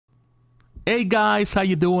Hey guys, how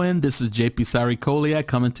you doing? This is JP Saricolia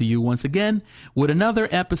coming to you once again with another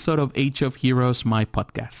episode of Age of Heroes, my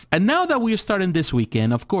podcast. And now that we are starting this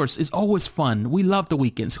weekend, of course, it's always fun. We love the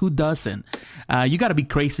weekends. Who doesn't? You got to be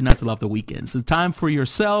crazy not to love the weekends. It's time for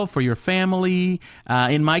yourself, for your family.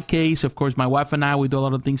 In my case, of course, my wife and I, we do a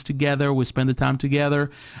lot of things together. We spend the time together.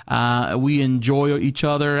 We enjoy each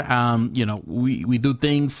other. We do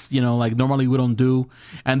things, like normally we don't do.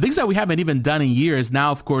 And things that we haven't even done in years. Now,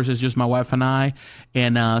 of course, it's just my wife and I,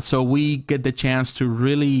 and so we get the chance to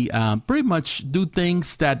really pretty much do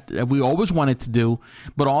things that we always wanted to do,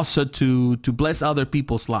 but also to bless other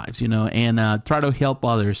people's lives, and try to help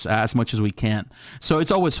others as much as we can. So it's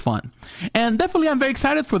always fun. And definitely I'm very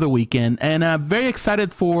excited for the weekend, and very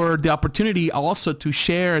excited for the opportunity also to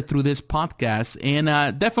share through this podcast. And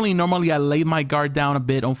definitely normally I lay my guard down a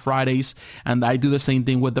bit on Fridays, and I do the same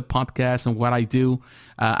thing with the podcast and what I do.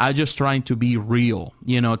 I just trying to be real,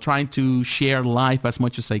 trying to share life as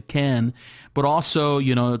much as I can, but also,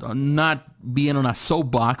 not being on a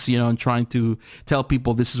soapbox, and trying to tell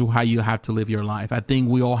people this is how you have to live your life. I think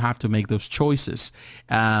we all have to make those choices.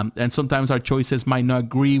 And sometimes our choices might not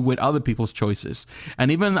agree with other people's choices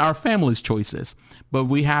and even our family's choices. But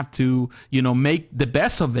we have to, make the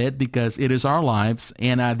best of it because it is our lives.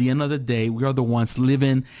 And at the end of the day, we are the ones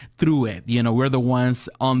living through it. We're the ones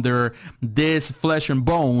under this flesh and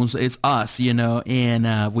bones. It's us,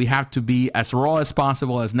 and we have to be as raw as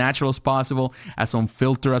possible, as natural as possible, as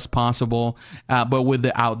unfiltered as possible, but with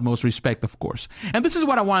the utmost respect, of course. And this is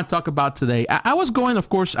what I want to talk about today. I was going, of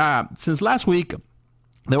course, since last week,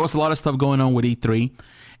 there was a lot of stuff going on with E3.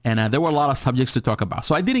 And there were a lot of subjects to talk about.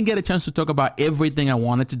 So I didn't get a chance to talk about everything I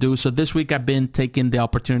wanted to do. So this week I've been taking the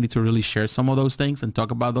opportunity to really share some of those things and talk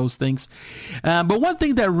about those things. But one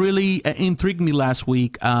thing that really intrigued me last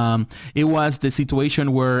week, it was the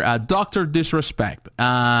situation where Dr. Disrespect,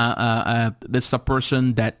 this is a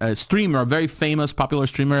person that, a streamer, a very famous, popular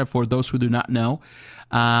streamer for those who do not know,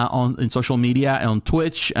 in social media, on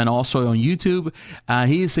Twitch, and also on YouTube.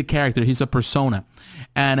 He is a character. He's a persona.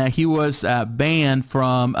 And he was banned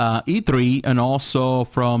from E3 and also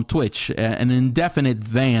from Twitch, an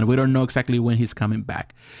indefinite ban. We don't know exactly when he's coming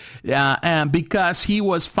back. And because he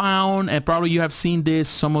was found, and probably you have seen this,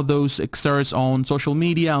 some of those excerpts on social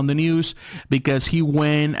media, on the news, because he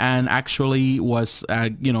went and actually was,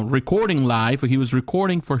 recording live. He was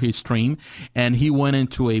recording for his stream, and he went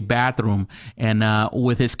into a bathroom and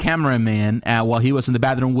with his cameraman while he was in the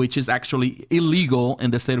bathroom, which is actually illegal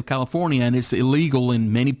in the state of California, and it's illegal in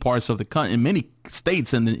many parts of the country, in many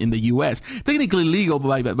states in the U.S. Technically legal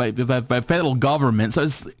by federal government. So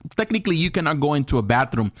it's technically you cannot go into a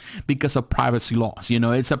bathroom because of privacy laws.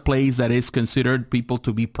 It's a place that is considered people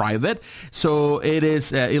to be private. So it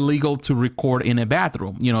is illegal to record in a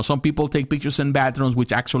bathroom. Some people take pictures in bathrooms,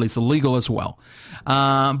 which actually is illegal as well.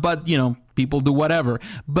 But people do whatever.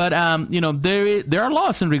 But, there are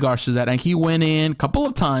laws in regards to that. And he went in a couple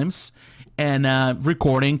of times and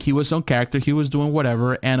recording. He was on character. He was doing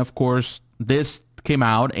whatever. And, of course, this came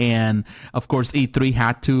out, and of course E3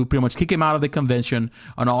 had to pretty much kick him out of the convention,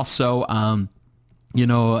 and also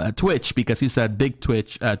Twitch, because he's a big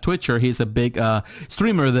Twitcher. He's a big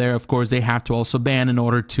streamer there. Of course, they have to also ban in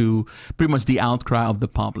order to pretty much the outcry of the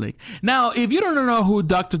public. Now, if you don't know who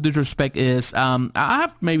Dr. Disrespect is, I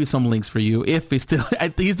have maybe some links for you. If he's still, I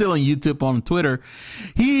think he's still on YouTube, on Twitter.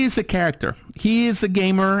 He is a character. He is a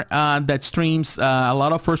gamer that streams a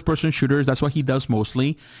lot of first-person shooters. That's what he does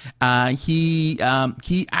mostly. I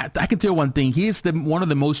can tell you one thing. He is one of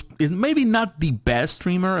the most, maybe not the best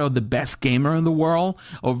streamer or the best gamer in the world,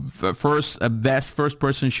 of best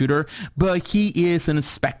first-person shooter, but he is a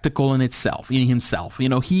spectacle in himself. He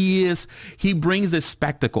brings this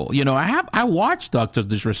spectacle. I watch Dr.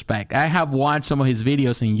 Disrespect. I have watched some of his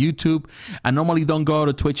videos on YouTube. I normally don't go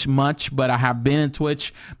to Twitch much, but I have been in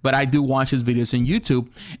Twitch, but I do watch his videos on YouTube.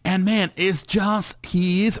 And man, he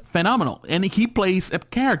is phenomenal. And he plays a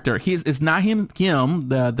character. It's not him,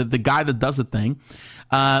 the guy that does the thing.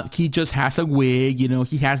 He just has a wig,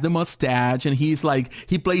 he has the mustache, and he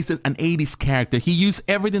plays an 80s character. He used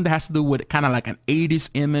everything that has to do with kind of like an 80s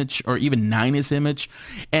image or even 90s image.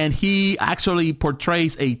 And he actually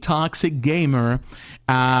portrays a toxic gamer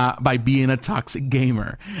by being a toxic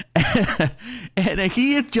gamer. And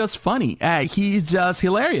he is just funny. He's just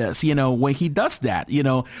hilarious, when he does that.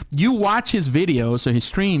 You watch his videos or his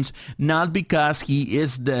streams, not because he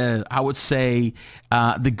is I would say,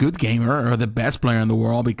 the good gamer or the best player in the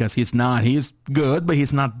world, because he's not. He's good, but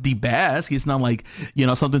he's not the best. He's not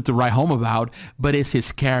something to write home about, but it's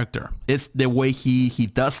his character. It's the way he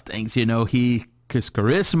does things. He his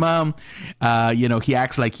charisma. He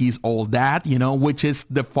acts like he's all that, which is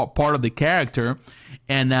the part of the character.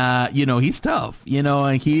 And, he's tough,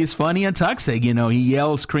 and he's funny and toxic. He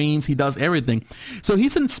yells, screams, he does everything. So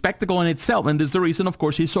he's a spectacle in itself. And this is the reason, of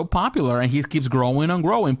course, he's so popular and he keeps growing and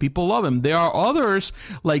growing. People love him. There are others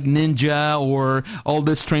like Ninja or all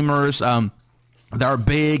the streamers, they are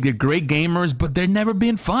big, they're great gamers, but they're never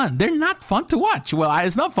been fun. They're not fun to watch. Well,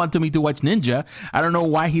 it's not fun to me to watch Ninja. I don't know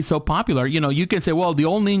why he's so popular. You can say, well, the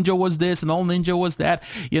old Ninja was this and old Ninja was that.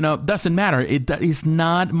 Doesn't matter. It is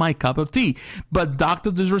not my cup of tea. But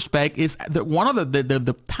Dr. Disrespect is one of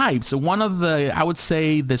the types, one of the, I would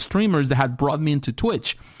say, the streamers that had brought me into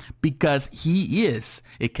Twitch, because he is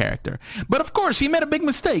a character. But of course, he made a big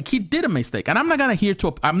mistake. He did a mistake, and I'm not here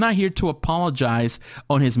to apologize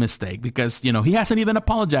on his mistake, because he hasn't even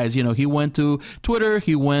apologized. He went to Twitter,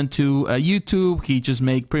 he went to YouTube. He just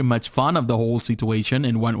made pretty much fun of the whole situation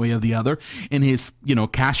in one way or the other, in his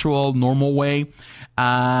casual, normal way.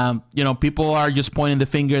 People are just pointing the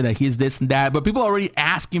finger that he's this and that, but people are already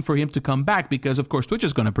asking for him to come back, because of course Twitch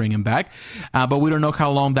is going to bring him back, but we don't know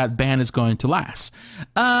how long that ban is going to last.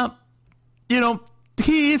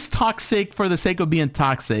 He is toxic for the sake of being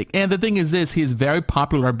toxic. And the thing is this, he's very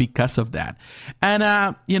popular because of that.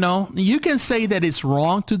 And, you can say that it's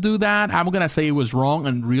wrong to do that. I'm going to say it was wrong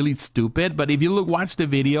and really stupid. But if you watch the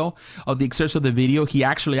video, or the excerpts of the video, he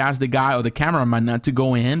actually asked the guy or the cameraman not to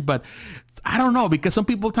go in. But I don't know, because some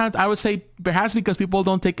people, I would say perhaps because people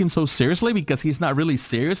don't take him so seriously, because he's not really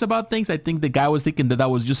serious about things. I think the guy was thinking that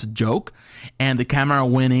was just a joke, and the camera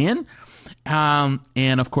went in.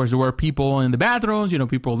 And of course there were people in the bathrooms,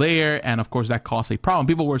 people there, and of course that caused a problem.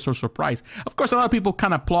 People were so surprised. Of course, a lot of people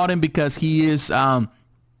kind of applaud him because he is,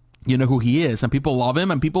 who he is, and people love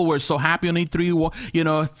him, and people were so happy on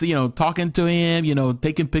E3, talking to him,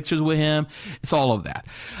 taking pictures with him. It's all of that.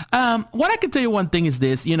 What I can tell you, one thing is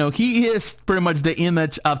this, he is pretty much the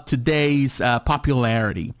image of today's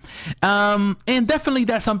popularity. And definitely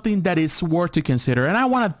that's something that is worth to consider. And I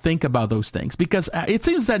want to think about those things, because it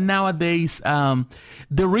seems that nowadays,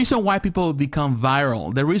 the reason why people become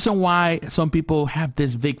viral, the reason why some people have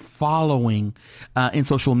this big following in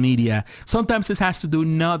social media, sometimes this has to do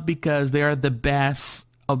not because they are the best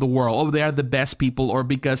of the world, or they are the best people, or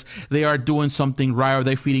because they are doing something right, or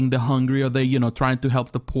they're feeding the hungry, or they trying to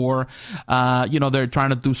help the poor, they're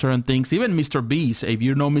trying to do certain things. Even Mr. Beast, if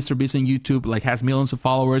you know Mr. Beast on YouTube, has millions of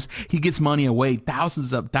followers, he gives money away,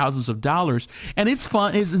 thousands of dollars, and it's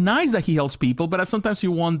fun. It's nice that he helps people, but sometimes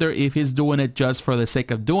you wonder if he's doing it just for the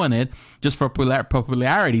sake of doing it, just for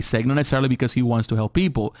popularity's sake, not necessarily because he wants to help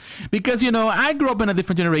people. Because I grew up in a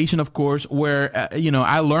different generation, of course, where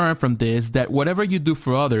I learned from this that whatever you do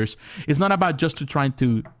for others, it's not about just to trying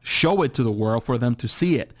to show it to the world for them to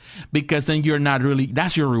see it, because then you're not really,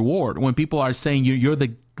 that's your reward when people are saying you're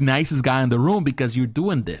the nicest guy in the room because you're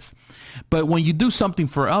doing this. But when you do something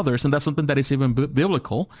for others, and that's something that is even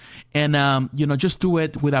biblical, and just do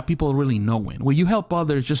it without people really knowing. When you help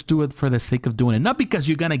others, just do it for the sake of doing it, not because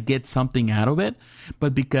you're gonna get something out of it,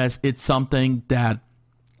 but because it's something that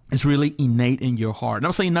is really innate in your heart. And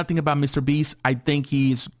I'm saying nothing about Mr. Beast. I think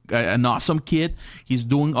he's an awesome kid. He's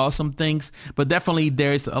doing awesome things, but definitely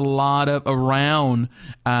there's a lot of around,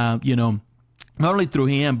 not only through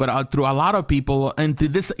him, but through a lot of people, and to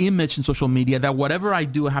this image in social media that whatever I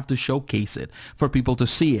do, I have to showcase it for people to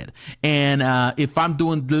see it. And if I'm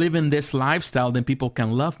living this lifestyle, then people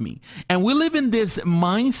can love me. And we live in this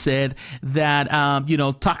mindset that,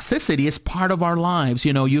 toxicity is part of our lives.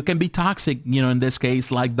 You can be toxic, in this case,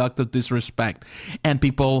 like Dr. Disrespect, and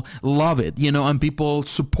people love it, and people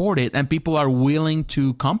support it, and people are willing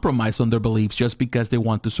to compromise on their beliefs just because they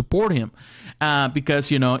want to support him.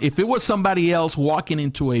 Because, if it was somebody else walking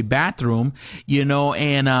into a bathroom,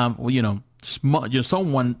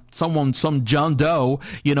 some John Doe,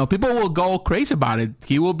 people will go crazy about it.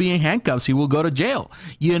 He will be in handcuffs. He will go to jail,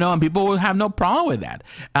 and people will have no problem with that.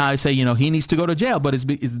 Say, he needs to go to jail, but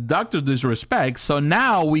it's Dr. Disrespect. So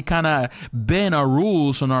now we kind of bend our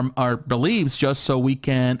rules on our beliefs just so we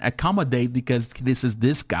can accommodate, because this is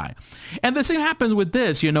this guy. And the same happens with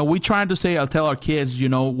this. We try to tell our kids,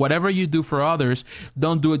 whatever you do for others,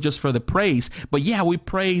 don't do it just for the praise. But yeah, we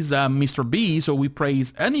praise Mr. Beast, or we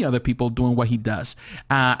praise any other people doing what he does,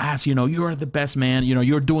 as you're the best man,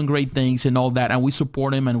 you're doing great things and all that, and we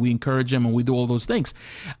support him and we encourage him and we do all those things,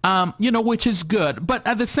 which is good. But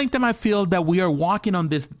at the same time, I feel that we are walking on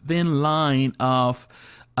this thin line of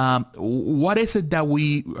what is it that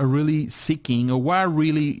we are really seeking, or what are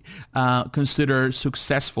really consider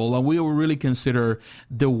successful, and we will really consider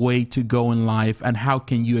the way to go in life, and how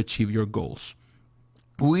can you achieve your goals.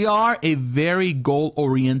 We are a very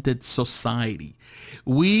goal-oriented society.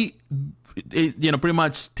 We pretty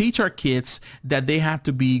much teach our kids that they have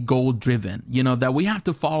to be goal driven, that we have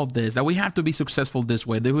to follow this, that we have to be successful this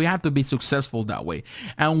way, that we have to be successful that way.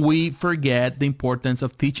 And we forget the importance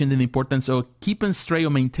of teaching them, the importance of keeping straight or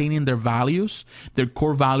maintaining their values, their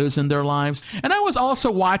core values in their lives. And I was also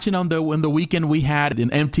watching in the weekend we had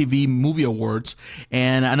an MTV Movie Awards,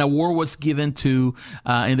 and an award was given to,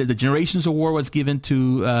 and the Generations Award was given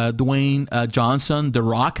to Dwayne Johnson, The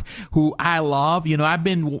Rock, who I love. I've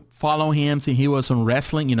been following him since he was on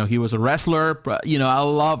wrestling. He was a wrestler. I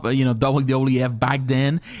love, WWF back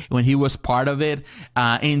then when he was part of it.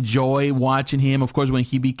 Enjoy watching him. Of course, when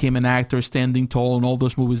he became an actor, Standing Tall and all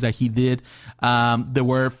those movies that he did, they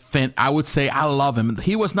were, I would say I love him.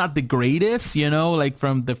 He was not the greatest, like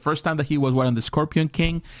from the first time that he was on the Scorpion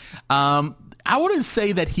King. I wouldn't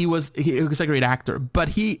say that he was a great actor, but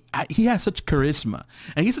he has such charisma,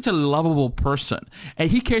 and he's such a lovable person,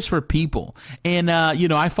 and he cares for people. And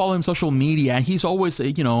I follow him on social media, and he's always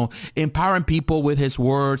empowering people with his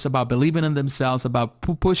words about believing in themselves, about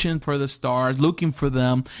pushing for the stars, looking for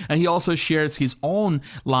them. And he also shares his own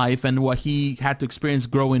life and what he had to experience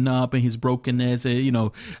growing up and his brokenness, in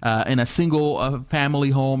a single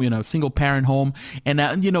family home, single parent home, and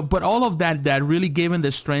but all of that really gave him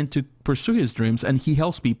the strength to pursue his dreams, and he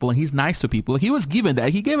helps people, and he's nice to people. He was given that.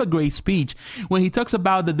 He gave a great speech when he talks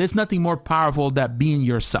about that there's nothing more powerful than being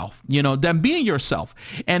yourself, than being yourself.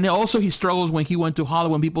 And also he struggles when he went to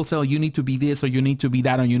Hollywood, when people tell you need to be this, or you need to be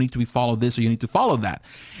that, or you need to follow this, or you need to follow that.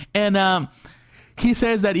 And he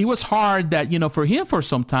says that it was hard that, for him for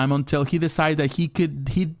some time, until he decided that he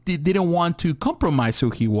didn't want to compromise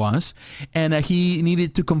who he was, and he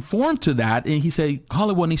needed to conform to that. And he said,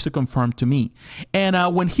 Hollywood needs to conform to me. And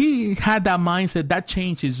when he had that mindset, that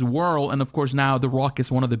changed his world. And of course, now The Rock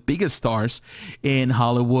is one of the biggest stars in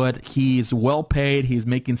Hollywood. He is well paid. He's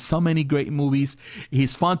making so many great movies.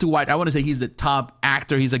 He's fun to watch. I want to say he's the top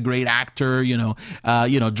actor. He's a great actor,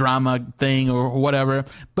 drama thing or whatever,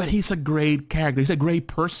 but he's a great character. He's a great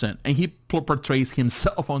person, and he portrays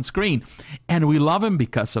himself on screen, and we love him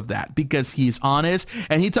because of that, because he's honest.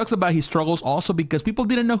 And he talks about his struggles also because people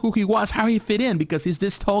didn't know who he was, how he fit in, because he's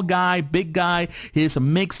this tall guy, big guy. He's a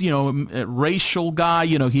mixed, racial guy.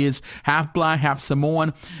 He is half black, half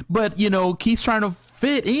Samoan, but he's trying to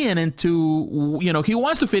fit in into, he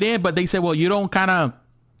wants to fit in, but they say, well, you don't kind of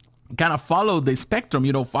follow the spectrum,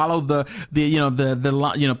 follow the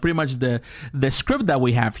pretty much the script that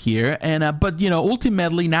we have here. And but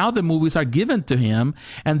ultimately now the movies are given to him,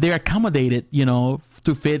 and they're accommodated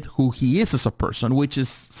to fit who he is as a person, which is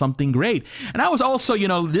something great. And I was also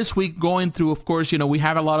this week going through, of course, we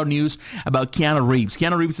have a lot of news about Keanu Reeves.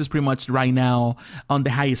 Keanu Reeves is pretty much right now on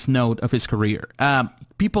the highest note of his career.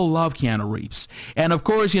 People love Keanu Reeves. And of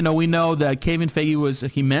course, we know that Kevin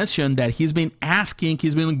Feige he mentioned that he's been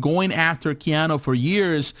going after Keanu for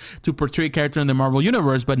years to portray a character in the Marvel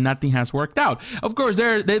Universe, but nothing has worked out. Of course,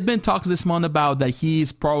 there've been talks this month about that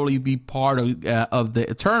he's probably be part of the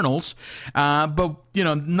Eternals, but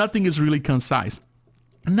nothing is really concise.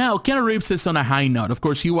 Now, Keanu Reeves is on a high note. Of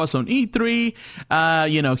course, he was on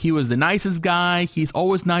E3. He was the nicest guy. He's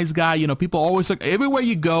always nice guy. People always look everywhere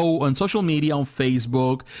you go on social media, on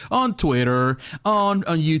Facebook, on Twitter, on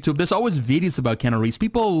YouTube. There's always videos about Keanu Reeves.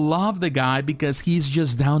 People love the guy because he's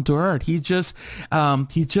just down to earth. He's just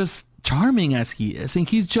charming as he is, and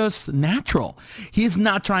he's just natural. He's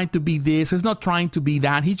not trying to be this, he's not trying to be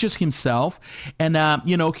that, he's just himself. And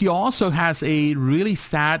he also has a really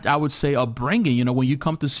sad, I would say, upbringing. When you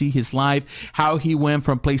come to see his life, how he went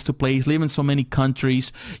from place to place, living in so many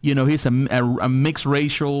countries. He's a mixed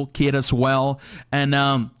racial kid as well,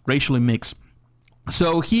 and racially mixed.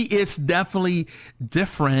 So he is definitely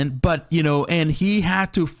different, but, and he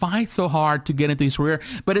had to fight so hard to get into his career.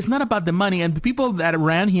 But it's not about the money. And the people that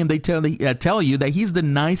ran him, they tell you that he's the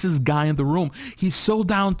nicest guy in the room. He's so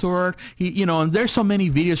down to earth. And there's so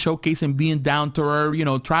many videos showcasing being down to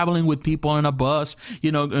earth, traveling with people in a bus,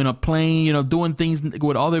 in a plane, doing things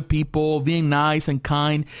with other people, being nice and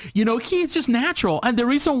kind. He's just natural. And the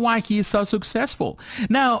reason why he is so successful.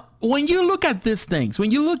 Now, when you look at these things,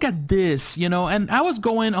 when you look at this, and I was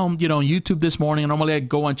going on, YouTube this morning. Normally I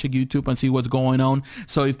go and check YouTube and see what's going on.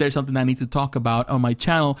 So if there's something I need to talk about on my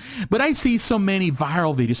channel, but I see so many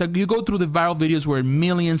viral videos. Like you go through the viral videos where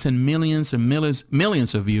millions and millions and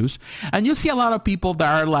millions of views, and you see a lot of people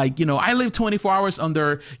that are like, I live 24 hours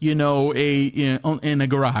under, in a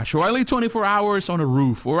garage, or I live 24 hours on a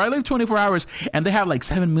roof, or I live 24 hours, and they have like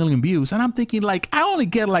 7 million views. And I'm thinking like, I only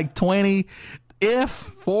get like 20, if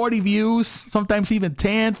 40 views, sometimes even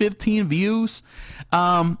 10, 15 views.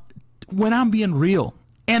 When I'm being real,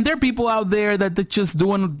 And there are people out there that just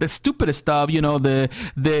doing the stupidest stuff,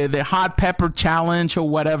 the hot pepper challenge or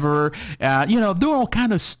whatever, doing all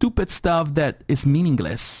kind of stupid stuff that is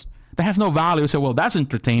meaningless, that has no value. So, well, that's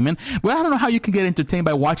entertainment. Well, I don't know how you can get entertained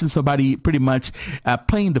by watching somebody pretty much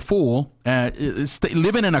playing the fool,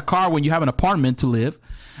 living in a car when you have an apartment to live.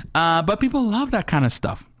 But people love that kind of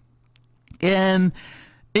stuff. And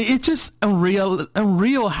it's just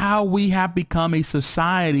unreal how we have become a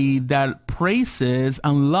society that praises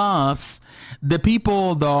and loves the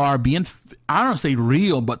people that are being, I don't say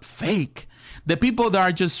real, but fake. The people that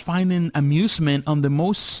are just finding amusement on the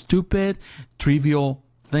most stupid, trivial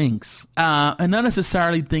things, and not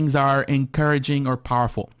necessarily things that are encouraging or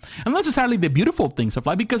powerful, and not necessarily the beautiful things of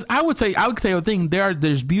life. Because I would say a thing,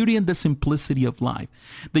 there's beauty in the simplicity of life,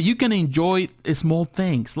 that you can enjoy small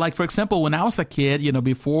things. Like, for example, when I was a kid,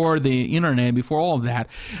 before the internet, before all of that,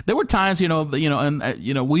 there were times, we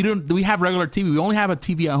have regular TV. We only have a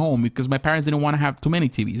TV at home because my parents didn't want to have too many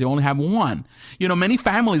TVs. They only have one. Many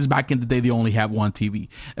families back in the day, they only have one TV,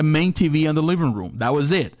 a main TV in the living room. That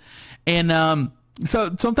was it. And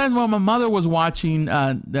so sometimes when my mother was watching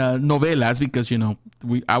novelas, because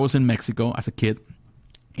I was in Mexico as a kid,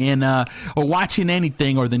 and or watching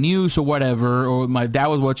anything, or the news or whatever, or my dad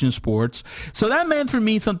was watching sports, so that meant for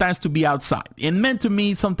me sometimes to be outside. It meant to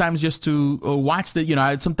me sometimes just to watch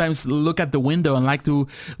I'd sometimes look at the window and like to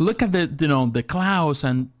look at the clouds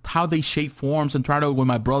and how they shape forms, and try to, with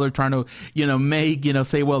my brother, trying to make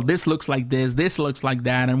say, well, this looks like this looks like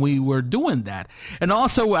that, and we were doing that. And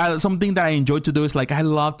also something that I enjoy to do is, like, I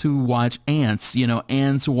love to watch ants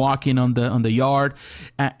walking on the yard,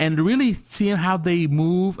 and really seeing how they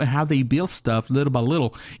move and how they build stuff little by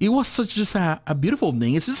little. It was just a beautiful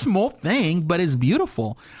thing. It's a small thing, but it's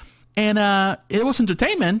beautiful. And it was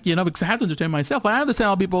entertainment, because I had to entertain myself. I understand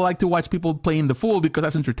how people like to watch people playing the fool, because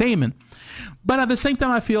that's entertainment. But at the same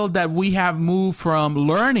time, I feel that we have moved from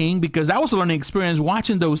learning, because that was a learning experience.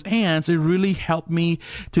 Watching those ants, it really helped me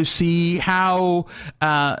to see how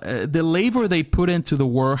the labor they put into the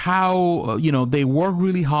work, how, they work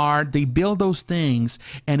really hard. They build those things,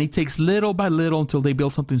 and it takes little by little until they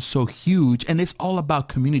build something so huge. And it's all about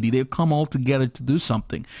community. They come all together to do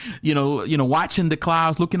something. Watching the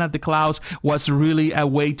clouds, looking at the clouds was really a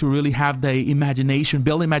way to really have the imagination,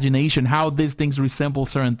 build imagination, how these things resemble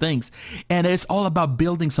certain things. And it's all about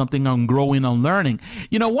building something on growing, on learning.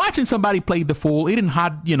 Watching somebody play the fool, eating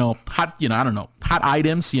hot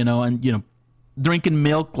items, and, drinking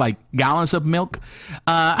milk, like gallons of milk.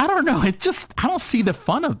 I don't know. I don't see the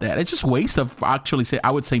fun of that. It's just waste of,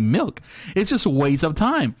 I would say milk. It's just a waste of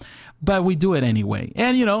time. But we do it anyway.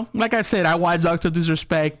 And, like I said, I watch Dr.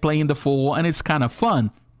 Disrespect playing the fool, and it's kind of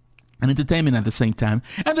fun and entertainment at the same time.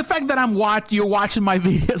 And the fact that you're watching my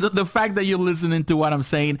videos, and the fact that you're listening to what I'm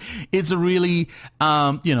saying, is really,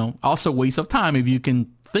 also a waste of time if you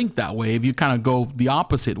can think that way, if you kind of go the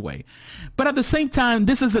opposite way. But at the same time,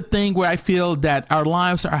 this is the thing where I feel that our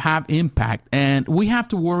lives have impact, and we have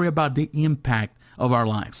to worry about the impact of our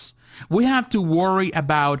lives. We have to worry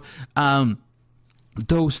about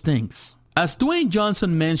those things. As Dwayne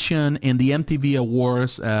Johnson mentioned in the MTV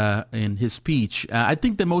Awards in his speech, I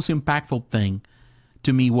think the most impactful thing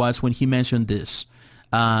to me was when he mentioned this.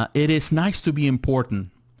 It is nice to be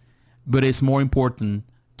important, but it's more important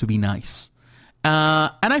to be nice.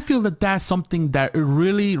 And I feel that that's something that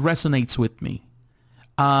really resonates with me.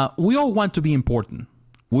 We all want to be important.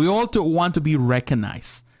 We all want to be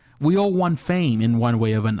recognized. We all want fame in one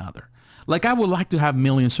way or another. Like, I would like to have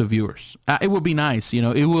millions of viewers. It would be nice.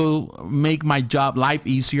 It will make my life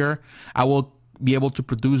easier. I will be able to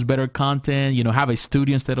produce better content, have a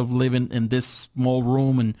studio instead of living in this small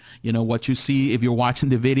room and, what you see if you're watching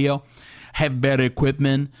the video, have better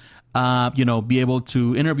equipment, be able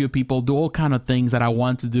to interview people, do all kind of things that I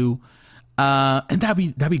want to do. And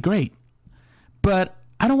that'd be great. But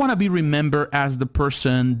I don't want to be remembered as the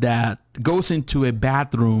person that goes into a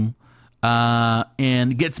bathroom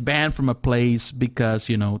and gets banned from a place because,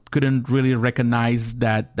 couldn't really recognize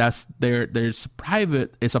that it's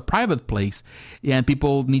a private place, and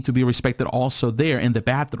people need to be respected also there in the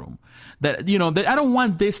bathroom. That I don't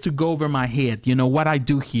want this to go over my head, what I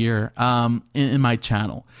do here in my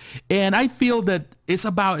channel. And I feel that it's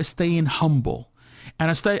about staying humble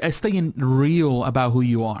and staying real about who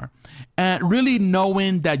you are, and really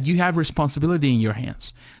knowing that you have responsibility in your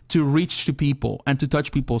hands to reach to people and to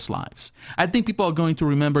touch people's lives. I think people are going to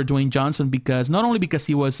remember Dwayne Johnson not only because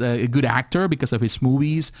he was a good actor because of his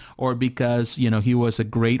movies, or because he was a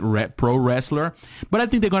great pro wrestler, but I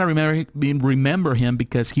think they're going to remember him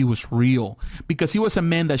because he was real, because he was a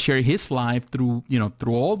man that shared his life through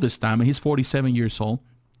all this time, and he's 47 years old.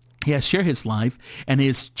 He has shared his life and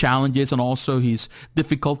his challenges and also his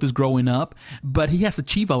difficulties growing up, but he has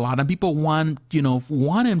achieved a lot, and people want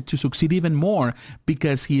him to succeed even more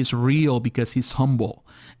because he is real, because he's humble,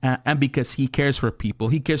 and because he cares for people.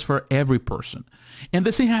 He cares for every person. And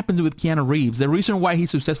the same happens with Keanu Reeves. The reason why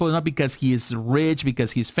he's successful is not because he is rich,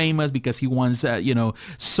 because he's famous, because he wants,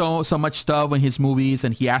 so much stuff in his movies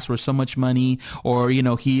and he asks for so much money, or,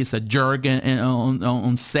 he is a jerk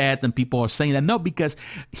on set and people are saying that. No, because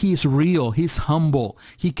he's real. He's humble.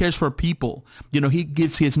 He cares for people. He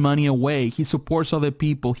gives his money away. He supports other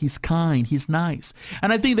people. He's kind. He's nice.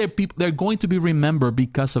 And I think that they're going to be remembered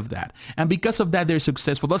because of that. And because of that, they're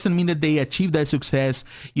successful. Doesn't mean that they achieve that success,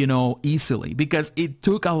 easily, because it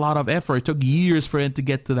took a lot of effort. It took years for them to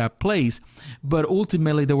get to that place, but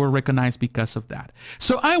ultimately they were recognized because of that.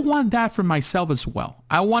 So I want that for myself as well.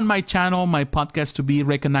 I want my channel, my podcast to be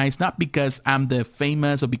recognized, not because I'm the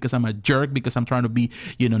famous or because I'm a jerk, because I'm trying to be,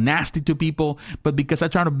 nasty to people, but because I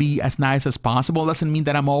try to be as nice as possible. Doesn't mean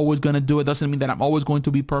that I'm always going to do it. Doesn't mean that I'm always going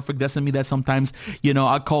to be perfect. Doesn't mean that sometimes,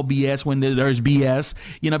 I call BS when there's BS,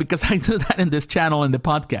 because I do that in this channel and the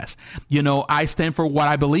podcast. I stand for what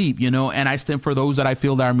I believe, and I stand for those that I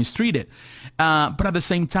feel that are mistreated. But at the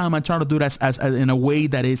same time, I try to do that as in a way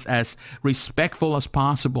that is as respectful as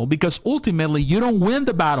possible, because ultimately you don't win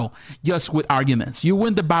the battle just with arguments. You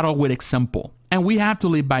win the battle with example. And we have to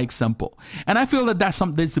live by example. And I feel that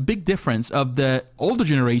there's a big difference of the older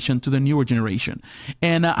generation to the newer generation.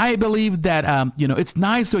 And I believe that, it's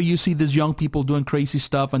nice that you see these young people doing crazy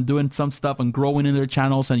stuff and doing some stuff and growing in their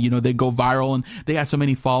channels, and, they go viral and they have so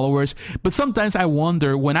many followers. But sometimes I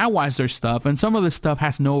wonder, when I watch their stuff and some of the stuff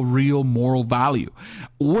has no real moral value,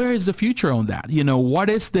 where is the future on that? What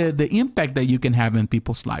is the impact that you can have in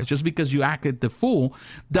people's lives? Just because you acted the fool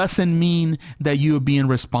doesn't mean that you're being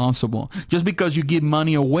responsible. Just because you give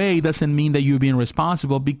money away doesn't mean that you're being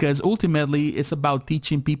responsible, because ultimately it's about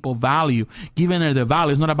teaching people value, giving them the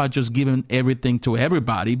value. It's not about just giving everything to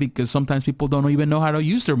everybody, because sometimes people don't even know how to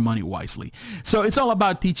use their money wisely. So it's all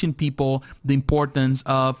about teaching people the importance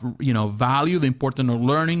of, value, the importance of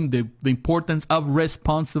learning, the importance of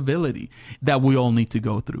responsibility that we all need to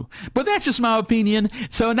go through. But that's just my opinion.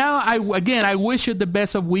 So now I wish you the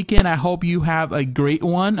best of weekend. I hope you have a great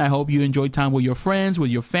one. I hope you enjoy time with your friends,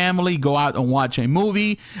 with your family. Go out and watch a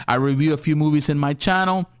movie. I review a few movies in my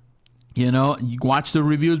channel. You watch the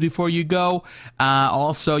reviews before you go.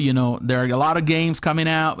 Also, there are a lot of games coming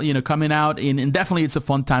out, and definitely it's a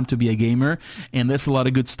fun time to be a gamer, and there's a lot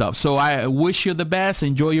of good stuff. So I wish you the best.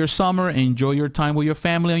 Enjoy your summer. Enjoy your time with your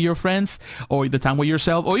family and your friends, or the time with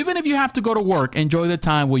yourself, or even if you have to go to work, enjoy the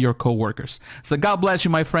time with your coworkers. So God bless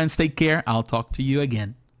you, my friends. Take care. I'll talk to you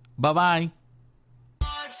again. Bye-bye.